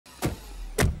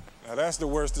Now, that's the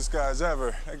worst disguise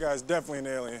ever. That guy's definitely an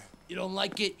alien. You don't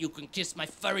like it? You can kiss my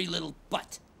furry little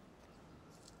butt.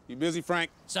 You busy, Frank?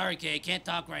 Sorry, Kay, can't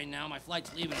talk right now. My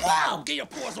flight's leaving. Wow! Get your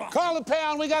paws off! Call the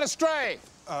pound, we got a stray!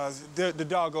 The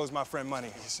dog owes my friend money.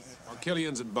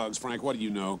 Killians and bugs, Frank, what do you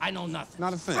know? I know nothing.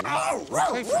 Not a thing. Stop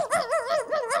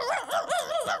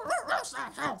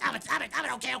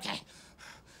it, okay.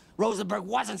 Rosenberg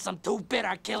wasn't some two-bit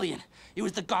Archillian. He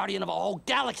was the guardian of a whole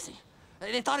galaxy.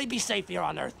 They thought he'd be safe here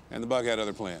on Earth. And the bug had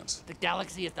other plans. The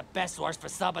galaxy is the best source for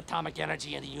subatomic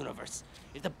energy in the universe.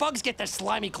 If the bugs get their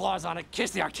slimy claws on it, kiss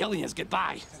the Archillians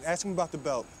goodbye. Ask him about the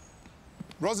belt.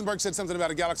 Rosenberg said something about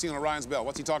a galaxy on Orion's belt.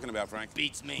 What's he talking about, Frank?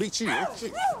 Beats me. Beats you?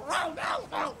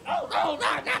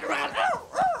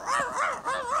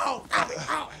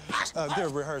 They're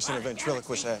rehearsing a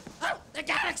ventriloquist act. The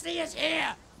galaxy is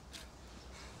here!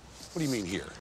 What do you mean here?